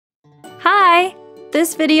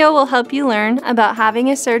This video will help you learn about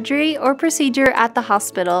having a surgery or procedure at the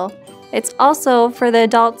hospital. It's also for the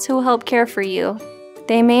adults who will help care for you.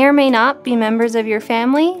 They may or may not be members of your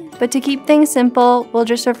family, but to keep things simple, we'll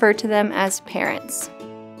just refer to them as parents.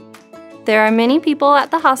 There are many people at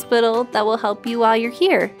the hospital that will help you while you're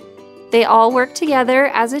here. They all work together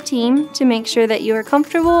as a team to make sure that you are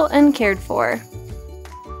comfortable and cared for.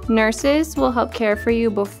 Nurses will help care for you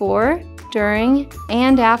before, during,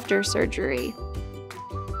 and after surgery.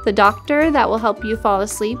 The doctor that will help you fall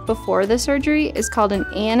asleep before the surgery is called an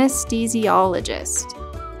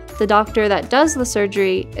anesthesiologist. The doctor that does the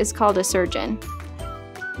surgery is called a surgeon.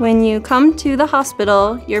 When you come to the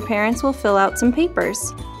hospital, your parents will fill out some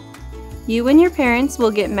papers. You and your parents will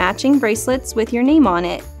get matching bracelets with your name on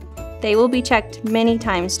it. They will be checked many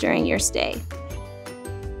times during your stay.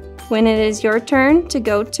 When it is your turn to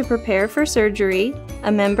go to prepare for surgery,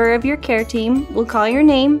 a member of your care team will call your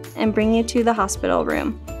name and bring you to the hospital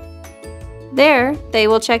room. There, they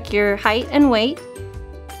will check your height and weight,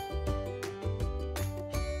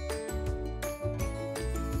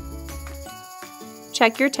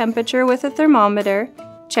 check your temperature with a thermometer,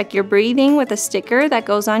 check your breathing with a sticker that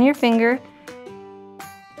goes on your finger,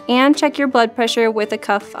 and check your blood pressure with a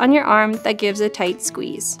cuff on your arm that gives a tight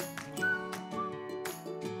squeeze.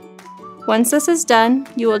 Once this is done,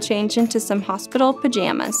 you will change into some hospital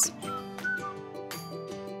pajamas.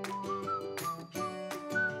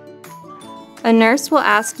 A nurse will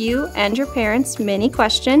ask you and your parents many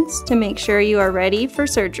questions to make sure you are ready for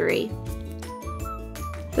surgery.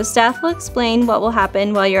 The staff will explain what will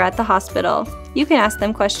happen while you're at the hospital. You can ask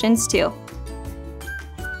them questions too.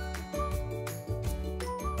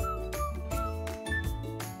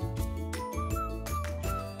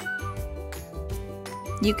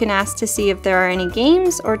 You can ask to see if there are any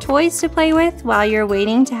games or toys to play with while you're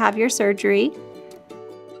waiting to have your surgery.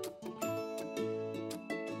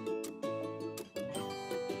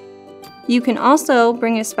 You can also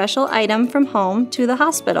bring a special item from home to the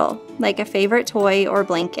hospital, like a favorite toy or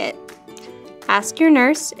blanket. Ask your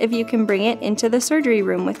nurse if you can bring it into the surgery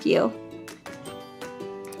room with you.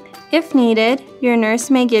 If needed, your nurse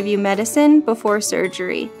may give you medicine before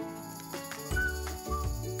surgery.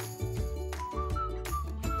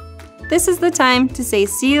 This is the time to say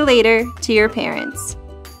see you later to your parents.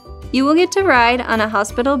 You will get to ride on a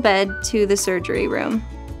hospital bed to the surgery room.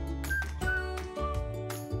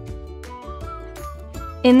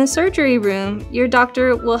 In the surgery room, your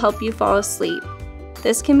doctor will help you fall asleep.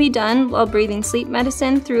 This can be done while breathing sleep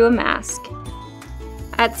medicine through a mask.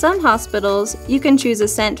 At some hospitals, you can choose a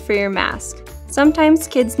scent for your mask. Sometimes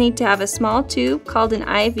kids need to have a small tube called an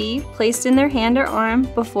IV placed in their hand or arm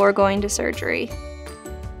before going to surgery.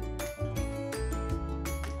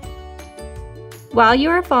 While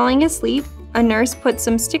you are falling asleep, a nurse puts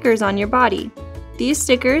some stickers on your body. These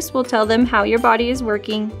stickers will tell them how your body is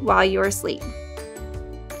working while you are asleep.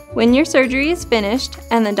 When your surgery is finished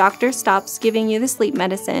and the doctor stops giving you the sleep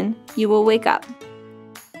medicine, you will wake up.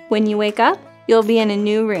 When you wake up, you'll be in a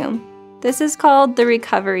new room. This is called the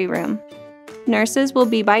recovery room. Nurses will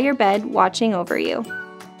be by your bed watching over you.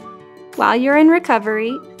 While you're in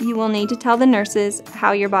recovery, you will need to tell the nurses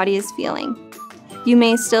how your body is feeling. You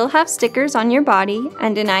may still have stickers on your body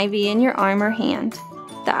and an IV in your arm or hand.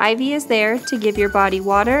 The IV is there to give your body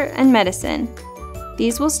water and medicine.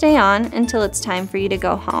 These will stay on until it's time for you to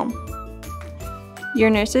go home. Your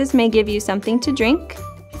nurses may give you something to drink.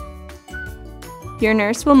 Your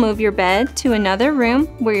nurse will move your bed to another room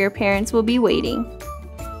where your parents will be waiting.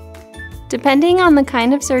 Depending on the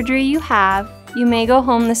kind of surgery you have, you may go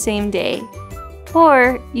home the same day,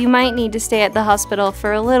 or you might need to stay at the hospital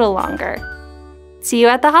for a little longer. See you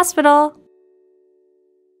at the hospital!